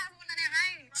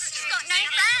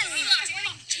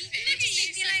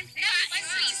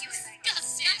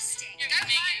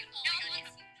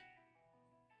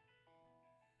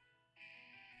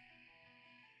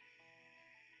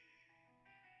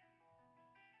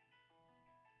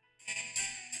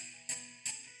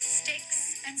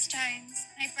stones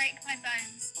may break my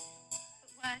bones, but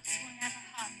words will never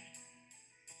harm me.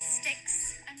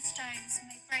 Sticks and stones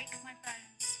may break my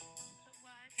bones, but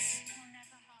words will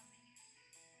never harm me.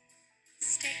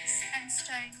 Sticks and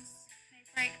stones may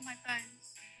break my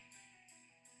bones,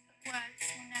 but words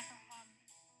will never harm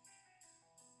me.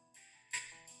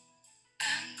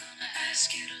 I'm gonna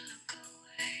ask you to look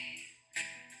away.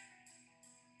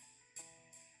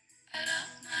 I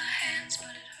love my hands,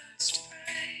 but it hurts to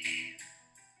pray.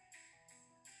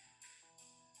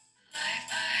 The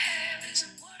life I have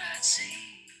isn't what I'd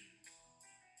see.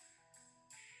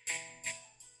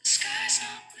 The sky's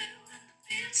not blue and the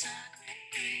field's not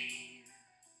green.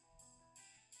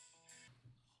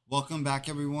 Welcome back,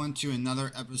 everyone, to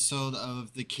another episode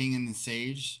of The King and the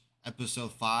Sage,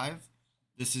 episode 5.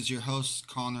 This is your host,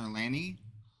 Connor Lanny.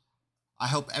 I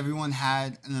hope everyone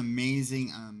had an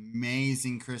amazing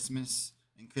Christmas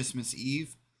and Christmas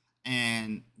Eve.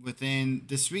 And within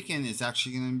this weekend is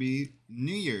actually going to be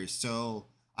New Year's. So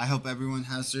I hope everyone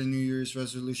has their New Year's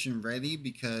resolution ready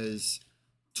because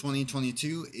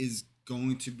 2022 is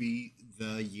going to be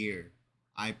the year.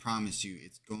 I promise you,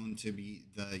 it's going to be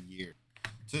the year.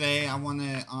 Today, I want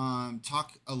to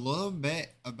talk a little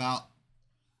bit about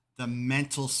the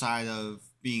mental side of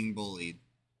being bullied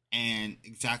and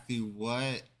exactly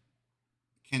what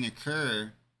can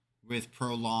occur with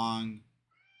prolonged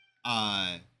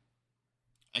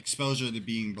exposure to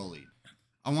being bullied.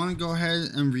 I want to go ahead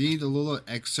and read a little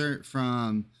excerpt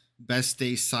from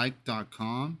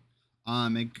bestdaypsych.com.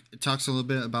 It talks a little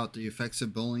bit about the effects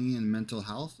of bullying and mental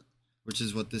health, which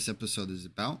is what this episode is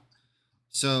about.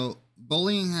 So,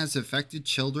 bullying has affected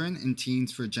children and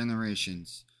teens for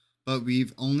generations, but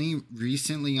we've only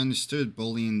recently understood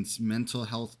bullying's mental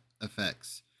health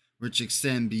effects, which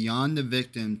extend beyond the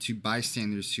victim to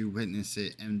bystanders who witness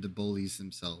it and the bullies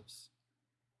themselves.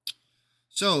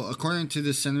 So, according to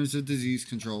the Centers of Disease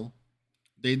Control,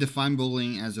 they define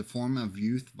bullying as a form of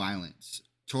youth violence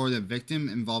toward a victim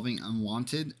involving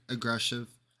unwanted, aggressive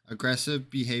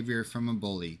behavior from a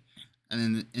bully,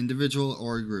 an individual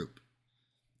or a group.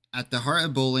 At the heart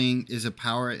of bullying is a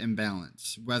power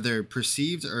imbalance, whether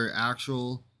perceived or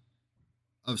actual,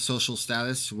 of social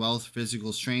status, wealth,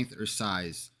 physical strength, or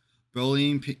size.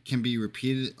 Bullying can be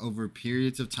repeated over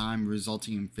periods of time,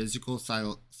 resulting in physical,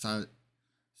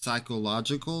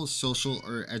 psychological, social,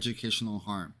 or educational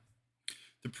harm.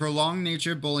 The prolonged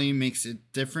nature of bullying makes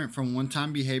it different from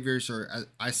one-time behaviors or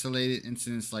isolated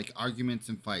incidents like arguments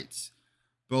and fights.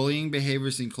 Bullying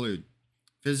behaviors include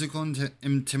physical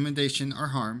intimidation or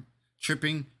harm,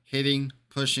 tripping, hitting,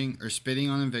 pushing, or spitting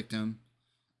on a victim.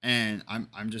 And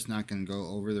I'm just not going to go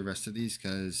over the rest of these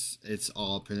because it's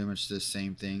all pretty much the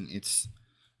same thing. It's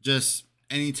just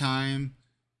anytime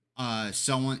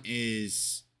someone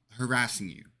is harassing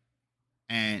you,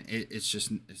 and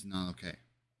it's not okay.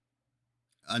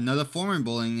 Another form of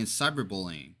bullying is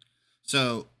cyberbullying.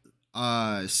 So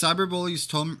cyberbullies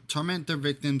torment their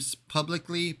victims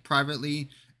publicly, privately,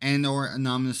 and or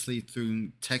anonymously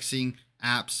through texting,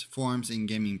 apps, forums, and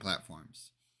gaming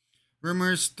platforms.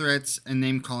 Rumors, threats, and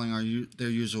name-calling are their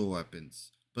usual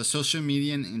weapons, but social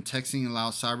media and texting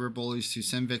allow cyberbullies to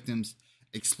send victims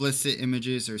explicit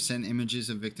images or send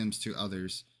images of victims to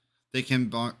others. They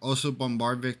can also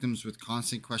bombard victims with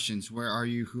constant questions: where are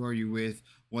you? Who are you with?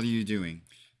 What are you doing?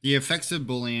 The effects of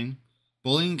bullying.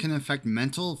 Bullying can affect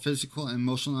mental, physical, and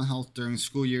emotional health during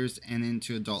school years and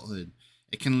into adulthood.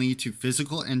 It can lead to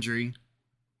physical injury,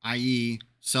 i.e.,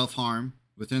 self-harm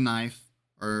with a knife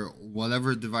or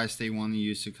whatever device they want to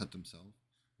use to cut themselves,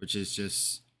 which is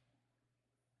just,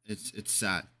 it's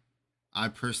sad. I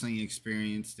personally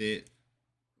experienced it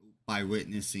by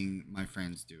witnessing my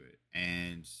friends do it,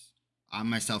 and I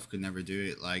myself could never do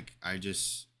it. Like, I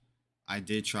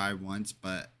did try once,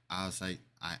 but I was like,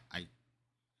 I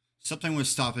something was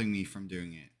stopping me from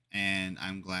doing it, and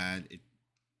I'm glad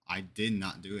I did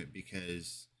not do it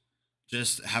because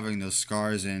just having those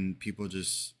scars and people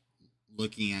just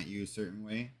looking at you a certain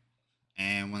way,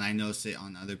 and when I notice it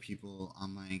on other people,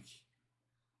 I'm like,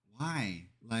 why?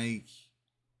 Like,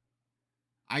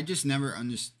 I just never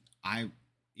understood.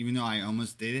 Even though I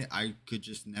almost did it, I could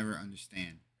just never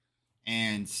understand.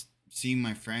 And seeing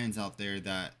my friends out there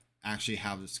that actually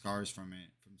have the scars from it,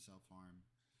 from self harm,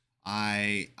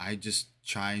 I just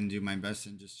try and do my best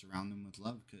and just surround them with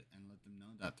love and let them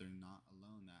know that they're not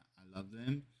alone. That I love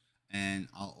them, and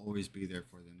I'll always be there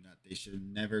for them. That they should have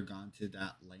never gone to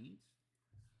that length,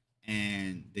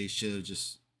 and they should have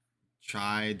just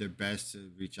tried their best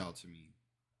to reach out to me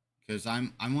because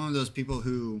I'm one of those people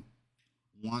who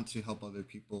want to help other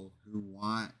people, who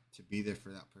want to be there for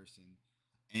that person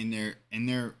in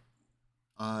their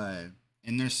uh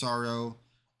in their sorrow,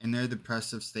 in their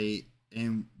depressive state,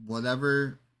 in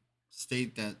whatever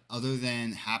state that other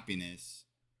than happiness,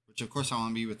 which of course I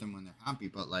want to be with them when they're happy,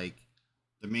 but like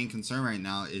the main concern right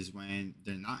now is when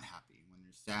they're not happy, when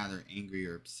they're sad or angry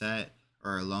or upset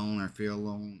or alone or feel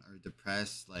alone or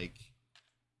depressed. Like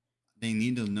they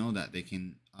need to know that they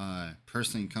can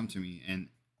personally come to me, and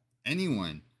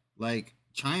anyone, like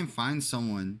try and find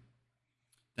someone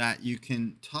that you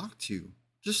can talk to.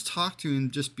 Just talk to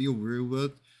and just be real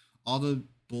with, all the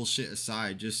bullshit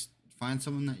aside. Just find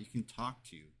someone that you can talk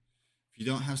to. If you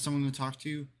don't have someone to talk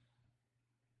to,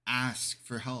 ask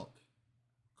for help.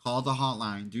 Call the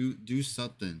hotline. Do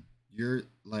something. You're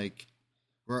like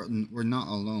we're not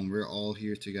alone. We're all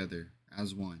here together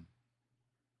as one.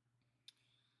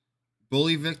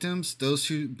 Bully victims, those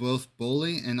who both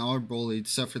bully and are bullied,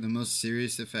 suffer the most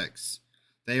serious effects.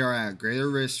 They are at greater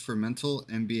risk for mental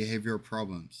and behavioral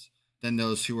problems than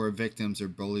those who are victims or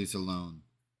bullies alone.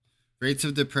 Rates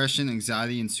of depression,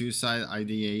 anxiety, and suicide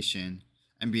ideation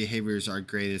and behaviors are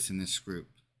greatest in this group.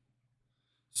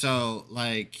 So,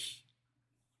 like,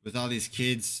 with all these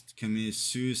kids committing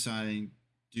suicide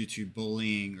due to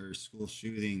bullying or school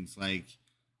shootings, like,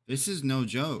 this is no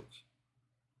joke.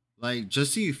 Like,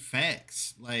 just the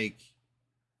effects, like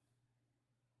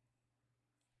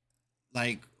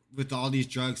with all these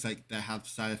drugs like that have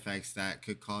side effects that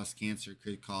could cause cancer,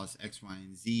 could cause X, Y,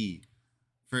 and Z.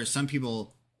 For some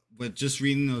people, with just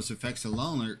reading those effects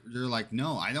alone, they're like,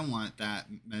 no, I don't want that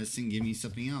medicine. Give me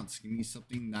something else. Give me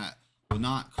something that will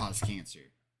not cause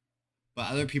cancer.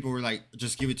 But other people were like,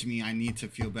 just give it to me. I need to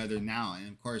feel better now. And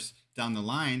of course, down the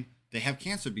line, they have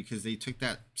cancer because they took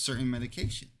that certain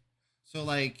medication. So,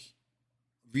 like,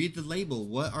 read the label.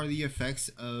 What are the effects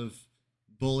of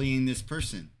bullying this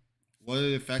person? What are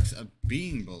the effects of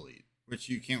being bullied? Which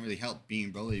you can't really help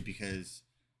being bullied because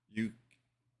you,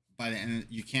 by the end,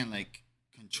 you can't like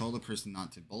control the person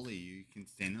not to bully you. You can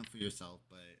stand up for yourself,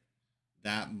 but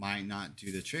that might not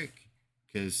do the trick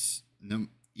because no,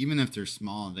 even if they're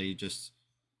small,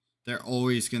 they're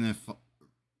always gonna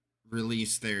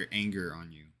release their anger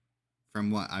on you. From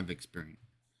what I've experienced,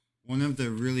 one of the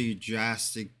really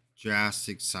drastic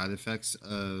side effects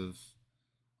of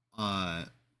uh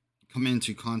coming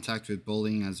into contact with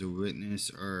bullying as a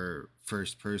witness or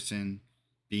first person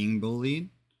being bullied.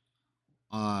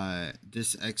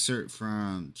 This excerpt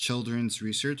from Children's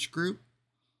Research Group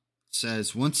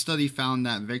says one study found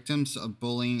that victims of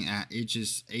bullying at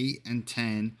ages 8 and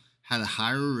 10 had a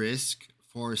higher risk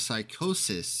for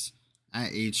psychosis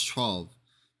at age 12.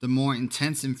 The more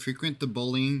intense and frequent the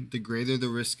bullying, the greater the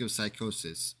risk of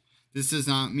psychosis. This does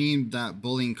not mean that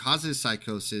bullying causes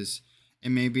psychosis. It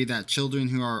may be that children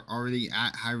who are already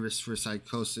at high risk for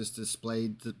psychosis display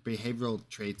the behavioral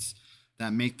traits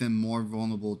that make them more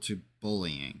vulnerable to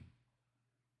bullying.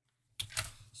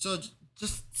 So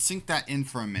just sink that in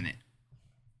for a minute.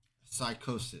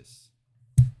 Psychosis.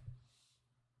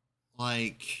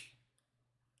 Like,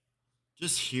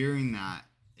 just hearing that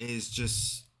is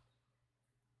just,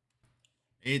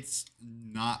 it's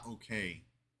not okay.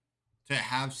 To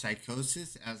have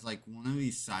psychosis as like one of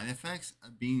these side effects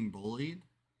of being bullied,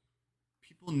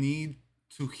 people need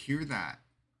to hear that.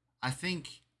 I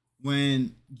think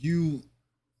when you,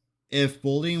 if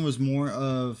bullying was more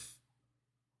of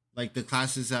like the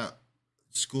classes that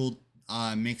school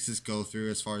makes us go through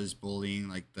as far as bullying,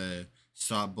 like the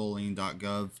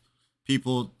stopbullying.gov,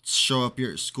 people show up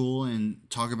here at school and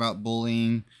talk about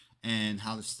bullying and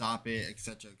how to stop it,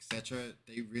 etc., etc.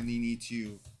 They really need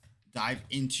to dive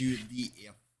into the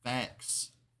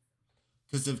effects,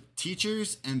 because if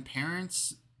teachers and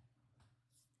parents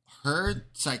heard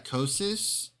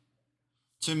psychosis,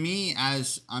 to me,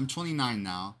 as I'm 29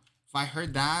 now, if I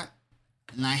heard that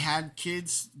and I had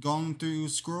kids going through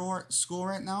school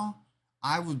right now,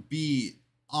 I would be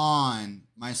on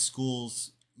my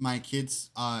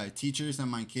kids teachers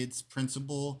and my kids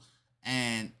principal,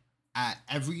 and at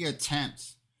every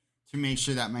attempt to make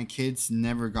sure that my kids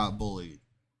never got bullied.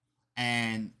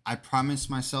 And I promised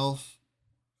myself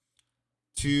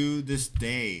to this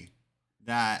day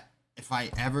that if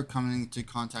I ever come into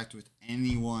contact with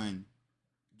anyone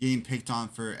getting picked on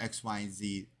for X, Y, and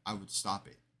Z, I would stop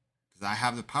it. Because I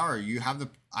have the power.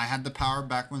 I had the power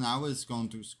back when I was going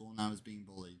through school and I was being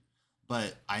bullied.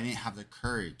 But I didn't have the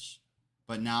courage.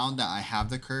 But now that I have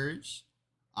the courage,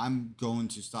 I'm going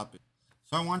to stop it.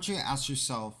 So I want you to ask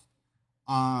yourself,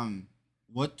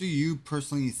 what do you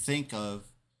personally think of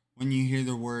when you hear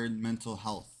the word mental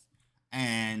health?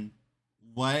 And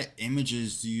what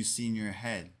images do you see in your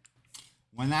head?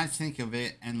 When I think of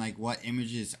it and like what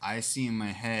images I see in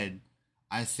my head,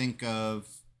 I think of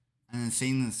an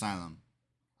insane asylum.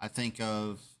 I think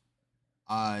of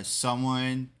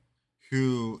someone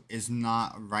who is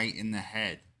not right in the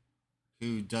head,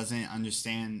 who doesn't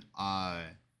understand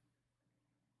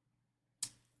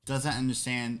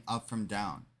up from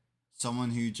down,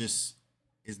 someone who just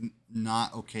is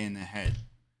not okay in the head.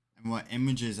 And what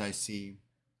images I see,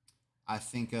 I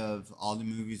think of all the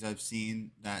movies I've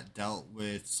seen that dealt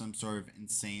with some sort of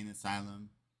insane asylum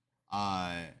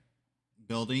uh,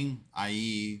 building,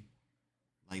 i.e.,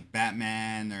 like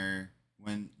Batman, or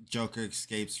when Joker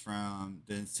escapes from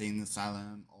the insane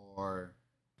asylum, or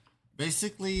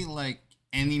basically like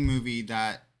any movie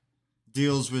that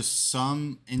deals with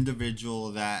some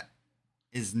individual that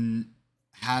is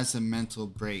has a mental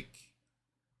break,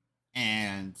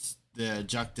 and the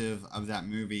objective of that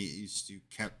movie is to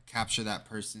capture that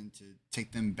person, to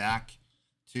take them back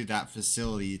to that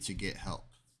facility to get help.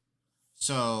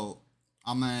 So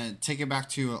I'm gonna take it back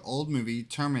to an old movie,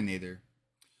 Terminator.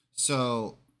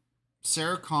 So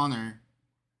Sarah Connor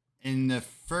in the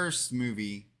first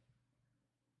movie,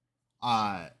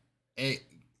 uh, it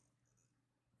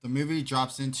the movie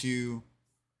drops into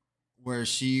where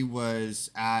she was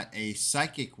at a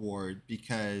psychic ward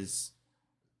because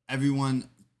everyone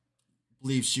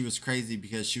believes she was crazy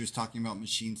because she was talking about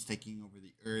machines taking over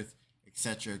the earth,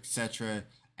 etc., etc.,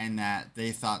 and that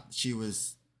they thought she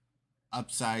was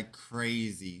upside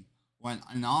crazy. When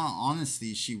in all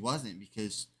honesty, she wasn't,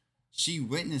 because she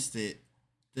witnessed it,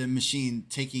 the machine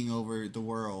taking over the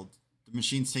world, the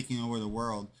machines taking over the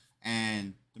world,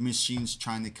 and the machines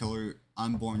trying to kill her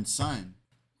unborn son.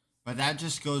 But that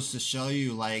just goes to show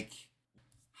you like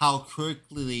how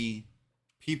quickly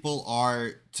people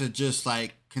are to just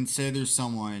like consider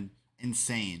someone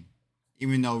insane,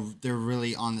 even though they're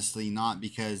really honestly not,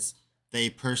 because they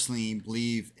personally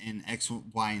believe in X,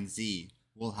 Y, and Z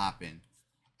will happen.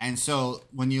 And so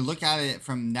when you look at it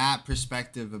from that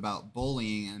perspective about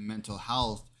bullying and mental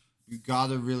health, you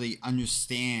gotta really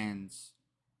understand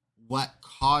what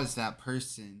caused that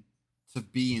person to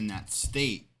be in that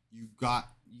state.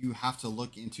 You have to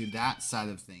look into that side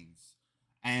of things.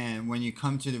 And when you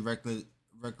come to the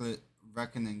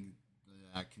reckoning,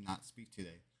 I cannot speak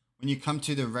today. When you come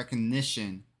to the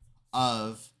recognition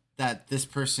of that this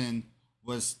person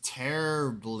was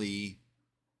terribly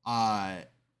uh,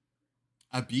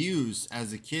 abused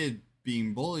as a kid,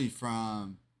 being bullied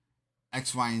from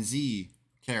X, Y, and Z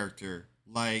character,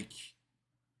 like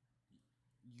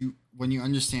when you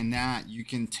understand that, you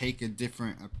can take a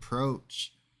different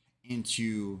approach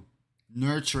into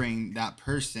nurturing that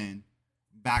person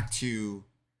back to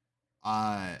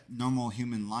normal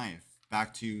human life,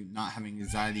 back to not having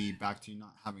anxiety, back to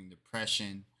not having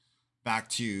depression, back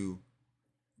to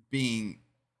being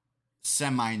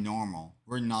semi normal.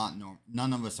 We're not normal.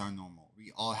 None of us are normal.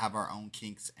 We all have our own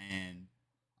kinks, and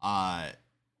uh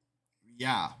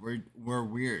yeah, we're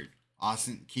weird.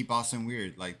 Austin, keep Austin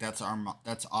weird. Like that's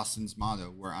Austin's motto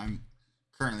where I'm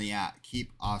currently at.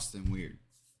 Keep Austin weird.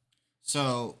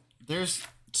 So there's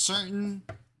certain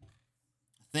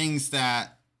things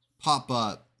that pop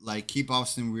up, like keep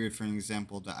Austin weird, for an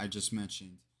example that I just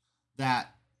mentioned,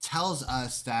 that tells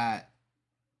us that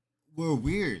we're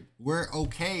weird. We're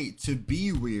okay to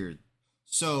be weird.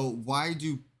 So why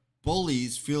do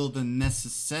bullies feel the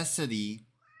necessity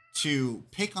to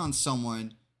pick on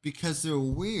someone because they're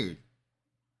weird?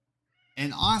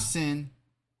 And Austin,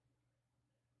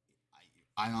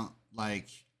 I don't like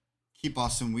keep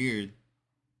Austin weird.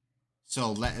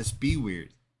 So let us be weird.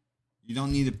 You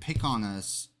don't need to pick on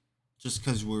us just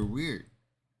because we're weird.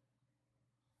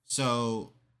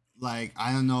 So, like,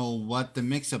 I don't know what the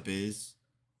mix up is.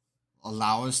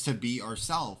 Allow us to be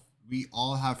ourselves. We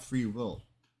all have free will.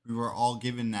 We were all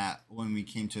given that when we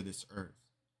came to this earth.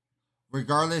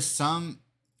 Regardless, some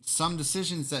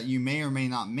decisions that you may or may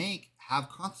not make have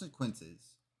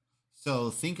consequences.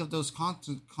 So think of those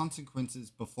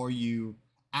consequences before you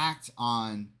act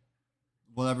on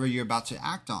whatever you're about to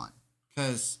act on.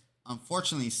 Because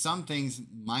unfortunately, some things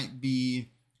might be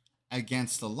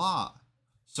against the law.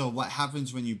 So what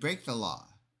happens when you break the law?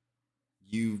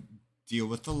 You deal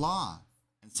with the law.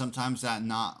 And sometimes that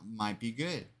not might be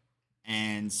good.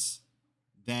 And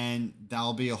then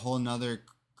that'll be a whole nother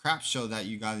crap show that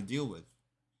you got to deal with.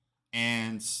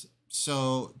 And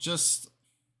so just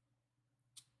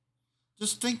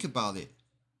think about it.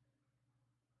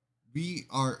 We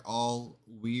are all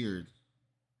weird.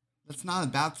 That's not a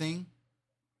bad thing.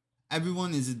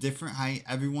 Everyone is a different height.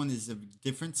 Everyone is a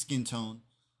different skin tone.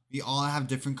 We all have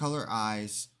different color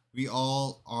eyes. We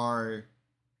all are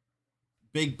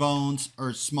big bones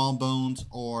or small bones,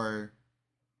 or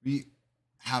we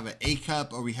have an A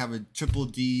cup or we have a triple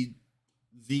D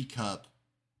Z cup.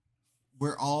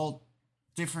 We're all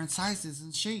different sizes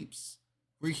and shapes.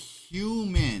 We're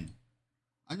human.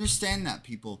 Understand that,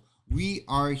 people. We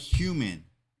are human.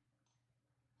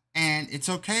 And it's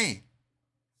okay.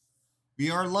 We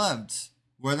are loved.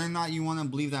 Whether or not you want to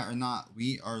believe that or not,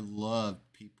 we are loved,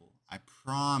 people. I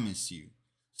promise you.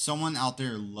 Someone out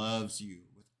there loves you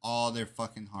with all their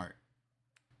fucking heart.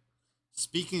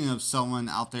 Speaking of someone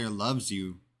out there loves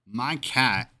you, my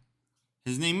cat,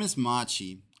 his name is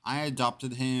Machi. I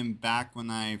adopted him back when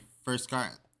I first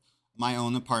got my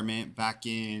own apartment back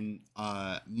in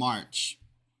March.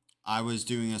 I was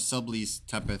doing a sublease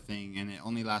type of thing, and it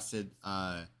only lasted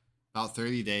about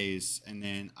 30 days, and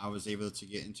then I was able to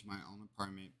get into my own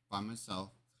apartment by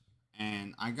myself.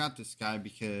 And I got this guy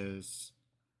because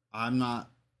I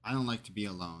don't like to be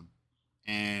alone,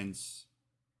 and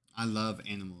I love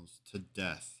animals to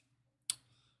death.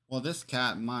 Well, this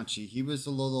cat Machi, he was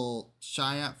a little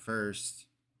shy at first,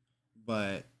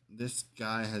 but this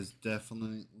guy has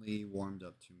definitely warmed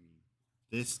up to me.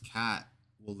 This cat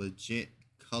will legit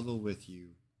cuddle with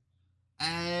you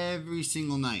every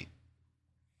single night.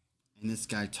 And this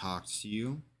guy talks to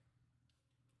you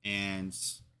and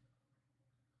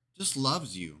just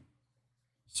loves you.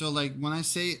 So, like, when I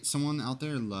say someone out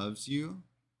there loves you,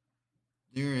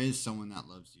 there is someone that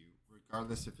loves you,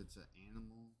 regardless if it's an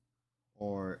animal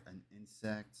or an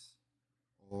insect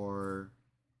or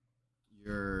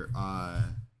your uh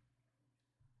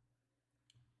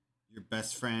your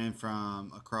best friend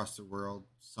from across the world.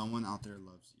 Someone out there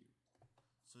loves you.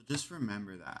 So just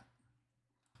remember that.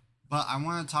 But I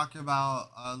want to talk about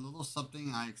a little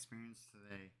something I experienced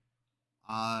today.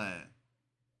 Uh,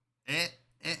 it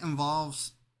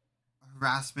involves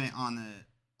harassment on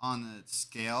a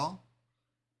scale,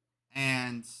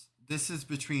 and this is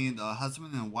between the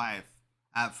husband and wife.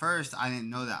 At first, I didn't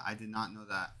know that. I did not know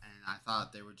that, and I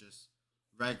thought they were just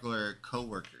regular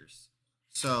coworkers.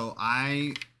 So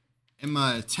I am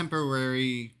a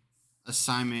temporary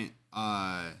assignment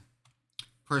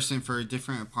person for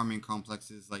different apartment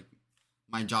complexes. Like,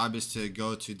 my job is to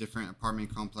go to different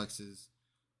apartment complexes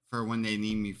for when they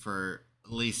need me for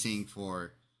leasing,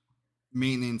 for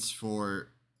maintenance, for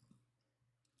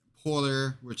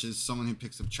porter, which is someone who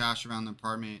picks up trash around the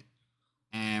apartment,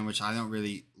 and which I don't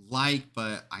really like,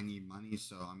 but I need money,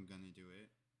 so I'm gonna do it.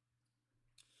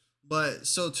 But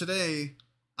so today,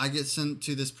 I get sent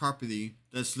to this property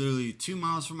that's literally 2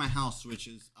 miles from my house, which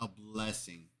is a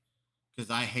blessing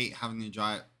because I hate having to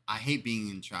drive. I hate being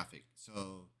in traffic.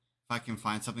 So if I can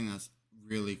find something that's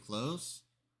really close,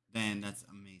 then that's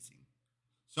amazing.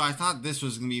 So I thought this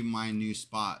was gonna be my new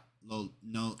spot, low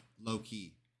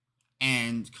key,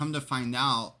 and come to find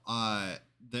out,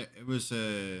 it was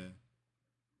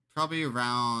probably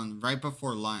around right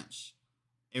before lunch.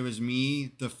 It was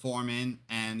me, the foreman,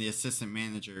 and the assistant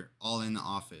manager all in the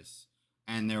office,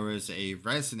 and there was a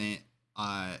resident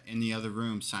in the other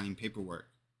room signing paperwork.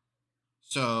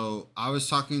 So I was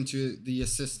talking to the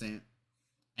assistant,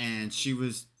 and she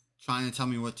was trying to tell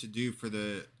me what to do for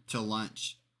the till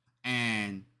lunch,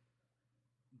 and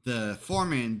the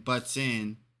foreman butts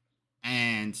in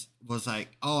and was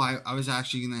like, "Oh, I was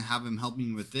actually gonna have him help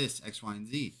me with this X, Y, and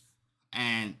Z,"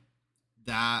 and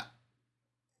that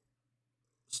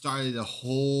started a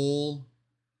whole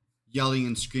yelling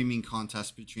and screaming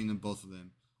contest between the both of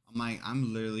them. I'm like,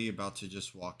 I'm literally about to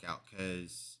just walk out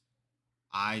because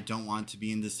I don't want to be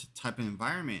in this type of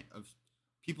environment of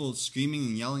people screaming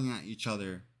and yelling at each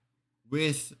other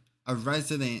with a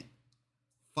resident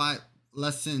five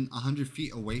less than 100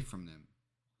 feet away from them.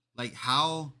 Like,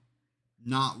 how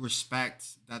not respect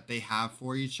that they have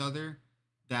for each other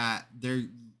that they're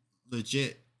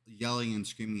legit yelling and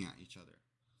screaming at each other.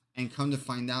 And come to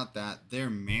find out that they're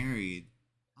married.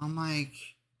 I'm like,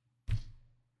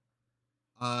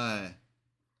 uh,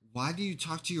 why do you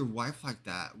talk to your wife like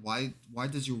that? Why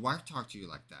does your wife talk to you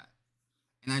like that?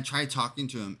 And I tried talking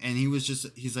to him, and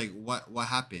he's like, what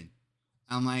happened?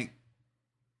 I'm like,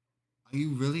 are you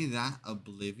really that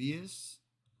oblivious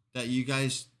that you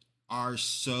guys are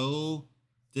so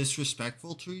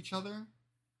disrespectful to each other,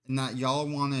 and that y'all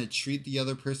want to treat the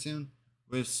other person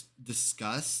with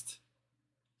disgust?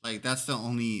 Like, that's the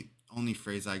only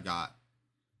phrase I got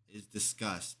is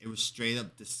disgust. It was straight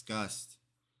up disgust.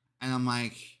 And I'm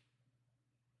like,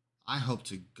 I hope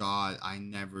to God I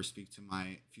never speak to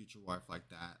my future wife like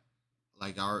that.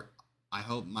 I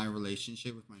hope my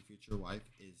relationship with my future wife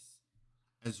is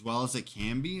as well as it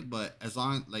can be, but as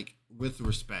long, like, with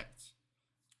respect.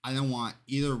 I don't want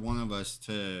either one of us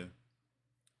to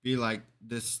be like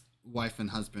this wife and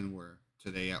husband were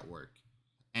today at work.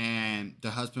 And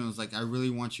the husband was like, "I really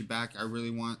want you back. I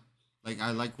really want, like,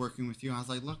 I like working with you." I was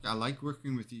like, "Look, I like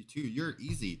working with you too. You're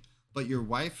easy." But your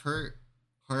wife,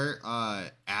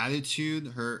 her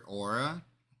attitude, her aura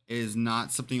is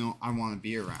not something I want to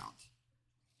be around.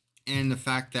 And the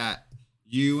fact that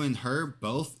you and her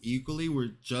both equally were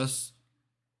just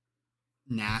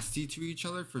nasty to each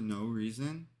other for no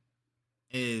reason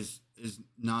is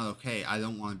not okay. I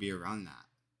don't want to be around that.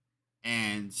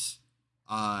 And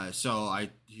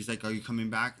he's like, "Are you coming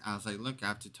back?" I was like, "Look, I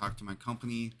have to talk to my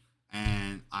company,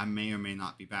 and I may or may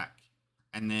not be back."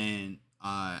 And then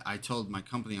I told my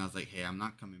company, I was like, "Hey, I'm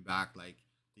not coming back. Like,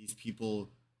 these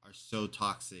people are so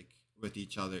toxic with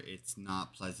each other. It's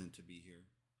not pleasant to be here."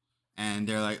 And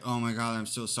they're like, "Oh my God, I'm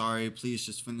so sorry. Please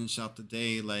just finish out the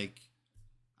day." Like,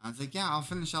 I was like, "Yeah, I'll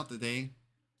finish out the day,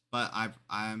 but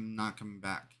I'm not coming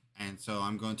back." And so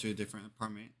I'm going to a different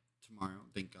apartment tomorrow.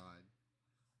 Thank God.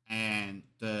 And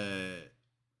the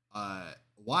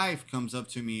wife comes up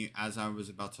to me as I was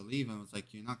about to leave and was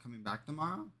like, "You're not coming back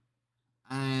tomorrow?"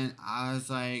 And I was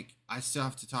like, "I still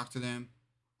have to talk to them.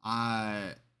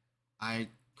 I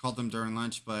called them during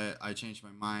lunch, but I changed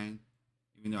my mind,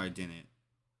 even though I didn't."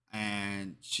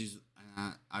 And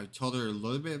I told her a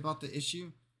little bit about the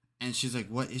issue, and she's like,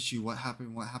 "What issue? What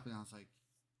happened? What happened?" I was like,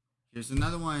 "Here's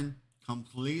another one,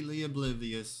 completely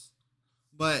oblivious."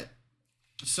 But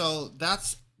so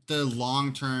that's the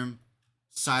long-term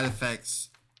side effects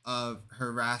of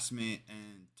harassment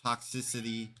and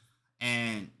toxicity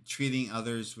and treating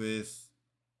others with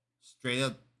straight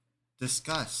up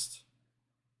disgust.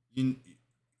 You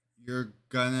you're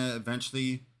gonna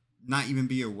eventually not even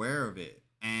be aware of it.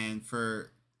 And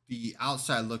for the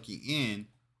outside looking in,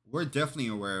 we're definitely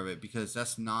aware of it because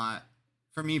that's not,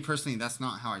 for me personally, that's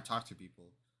not how I talk to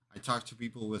people. I talk to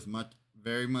people with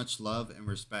very much love and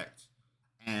respect.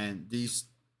 And this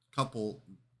couple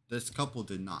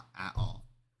did not at all.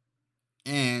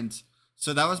 And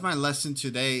so that was my lesson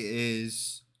today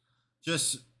is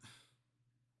just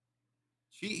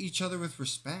treat each other with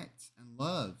respect and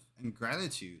love and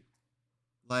gratitude.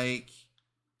 Like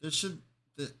there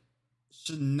that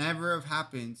should never have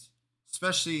happened,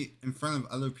 especially in front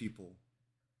of other people.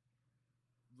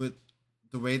 With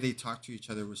the way they talk to each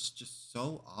other was just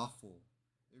so awful.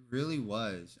 It really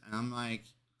was. And I'm like,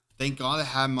 thank God I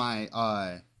had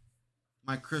my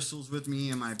crystals with me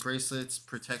and my bracelets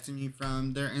protecting me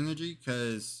from their energy,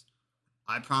 because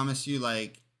I promise you,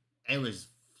 like, it was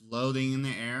floating in the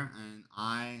air and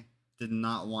I did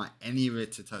not want any of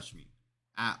it to touch me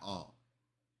at all.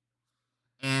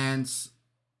 And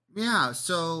yeah,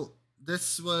 so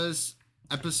this was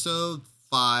episode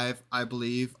 5, I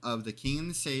believe, of The King and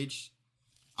the Sage.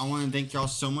 I want to thank y'all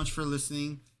so much for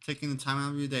listening, taking the time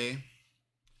out of your day.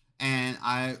 And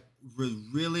I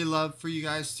would really love for you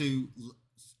guys to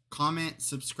comment,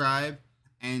 subscribe,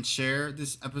 and share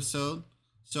this episode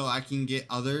so I can get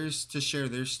others to share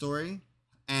their story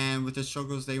and with the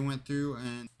struggles they went through,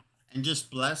 and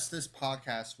just bless this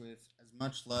podcast with as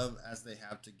much love as they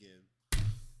have to give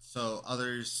so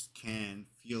others can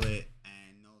feel it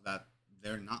and know that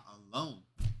they're not alone.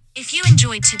 If you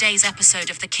enjoyed today's episode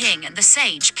of The King and the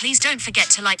Sage, please don't forget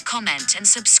to like, comment, and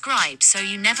subscribe so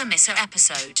you never miss an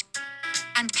episode.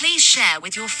 And please share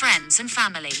with your friends and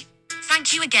family.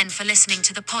 Thank you again for listening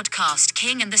to the podcast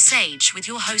King and the Sage with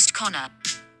your host Connor.